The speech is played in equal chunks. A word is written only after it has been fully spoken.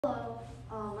Hello,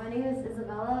 my name is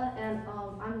Isabella, and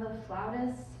I'm the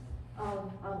flautist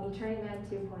of Eternity Man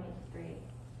 2.3.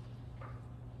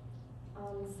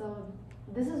 So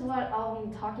this is what I'll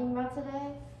be talking about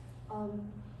today.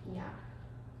 Yeah.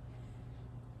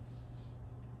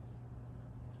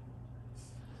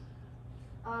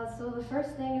 So the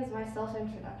first thing is my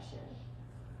self-introduction.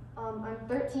 I'm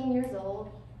 13 years old,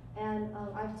 and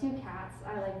I have 2 cats.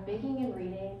 I like baking and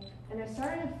reading, and I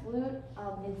started flute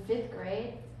in 5th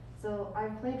grade. So I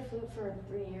played flute for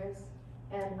 3 years,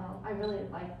 and I really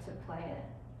like to play it.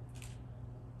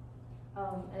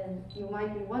 And you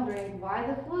might be wondering, why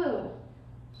the flute?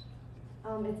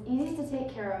 It's easy to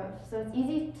take care of, so it's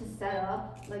easy to set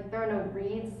up. Like, there are no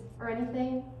reeds or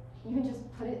anything. You can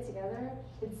just put it together.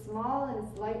 It's small and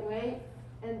it's lightweight,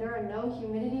 and there are no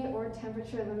humidity or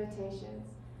temperature limitations.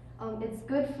 It's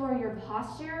good for your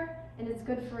posture, and it's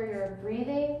good for your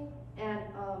breathing, and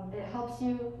it helps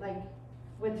you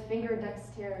with finger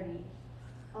dexterity.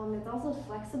 It's also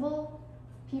flexible.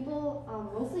 People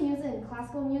mostly use it in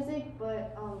classical music,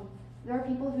 but there are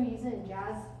people who use it in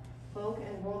jazz, folk,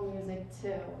 and world music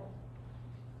too.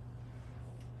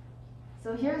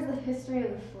 So here's the history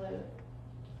of the flute.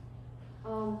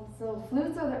 So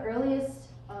flutes are the earliest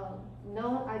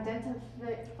known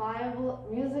identifiable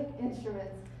music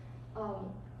instruments.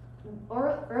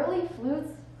 Early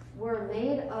flutes were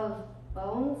made of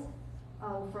bones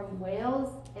from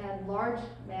whales and large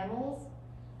mammals.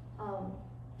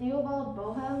 Theobald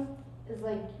Boehm is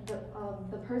like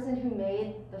the person who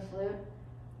made the flute,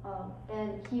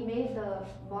 and he made the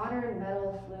modern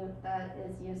metal flute that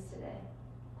is used today.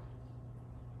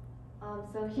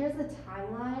 So here's the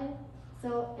timeline.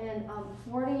 So in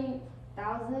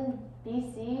 40,000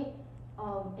 BC,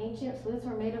 ancient flutes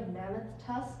were made of mammoth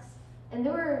tusks, and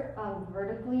they were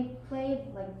vertically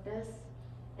played like this.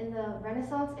 In the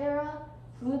Renaissance era,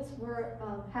 flutes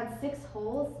had 6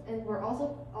 holes and were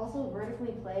also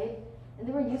vertically played, and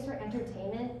they were used for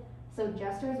entertainment. So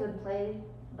jesters would play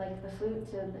like the flute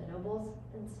to the nobles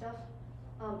and stuff.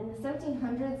 In the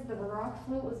 1700s, the Baroque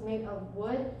flute was made of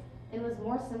wood and was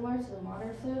more similar to the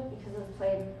modern flute because it was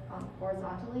played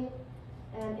horizontally.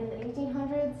 And in the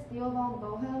 1800s, Theobald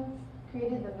Boehm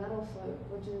created the metal flute,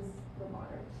 which is the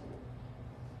modern flute.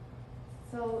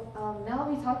 So now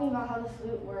I'll be talking about how the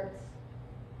flute works.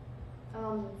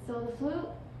 So the flute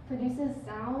produces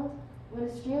sound when a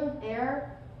stream of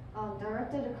air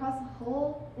directed across a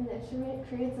hole in the instrument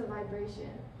creates a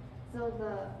vibration. So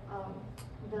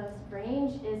the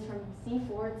range is from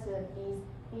C4 to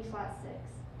B flat 6.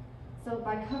 So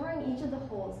by covering each of the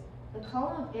holes, the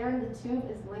column of air in the tube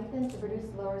is lengthened to produce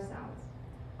lower sounds.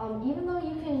 Even though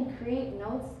you can create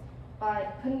notes by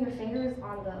putting your fingers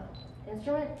on the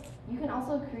instrument, you can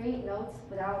also create notes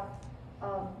without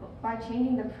by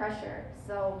changing the pressure.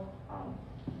 So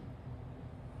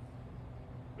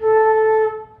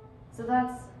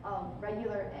that's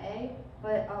regular A,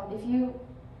 but if you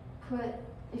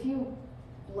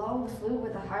blow the flute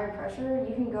with a higher pressure,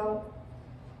 you can go.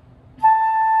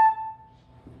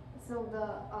 So the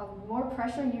more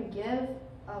pressure you give,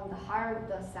 the higher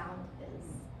the sound is.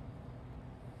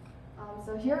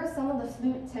 So here are some of the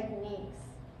flute techniques.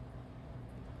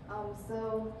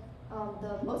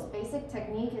 The most basic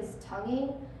technique is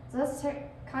tonguing. So that's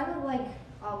kind of like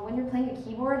when you're playing a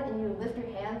keyboard and you lift your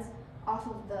hands off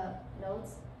of the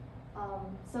notes.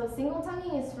 So single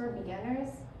tonguing is for beginners.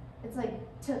 It's like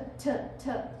t, t,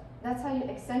 t. That's how you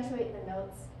accentuate the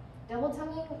notes. Double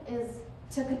tonguing is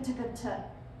t, k, t, k, t.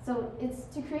 So it's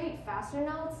to create faster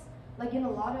notes, like in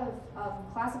a lot of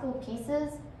classical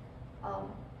pieces,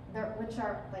 which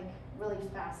are like really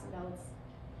fast notes.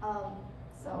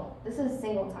 So this is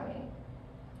single tonguing.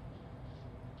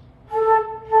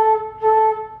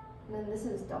 And then this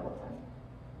is double tonguing.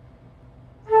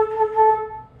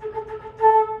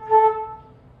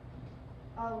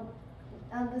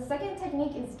 And the second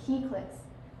technique is key clicks.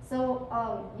 So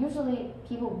usually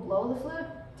people blow the flute.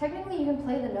 Technically, you can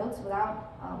play the notes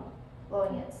without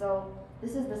blowing it. So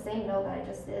this is the same note that I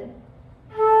just did.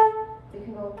 You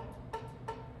can go.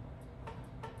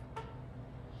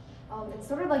 It's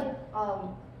sort of like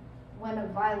when a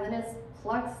violinist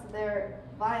plucks their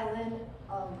violin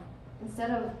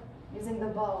instead of using the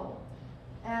bow.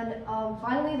 And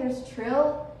finally, there's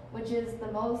trill, which is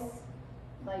the most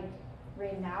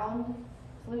renowned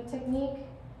flute technique.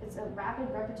 It's a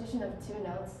rapid repetition of 2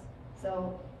 notes.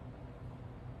 So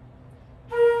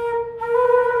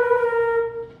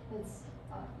it's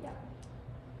yeah.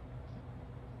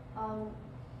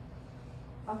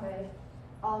 Okay.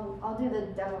 I'll do the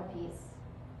demo piece.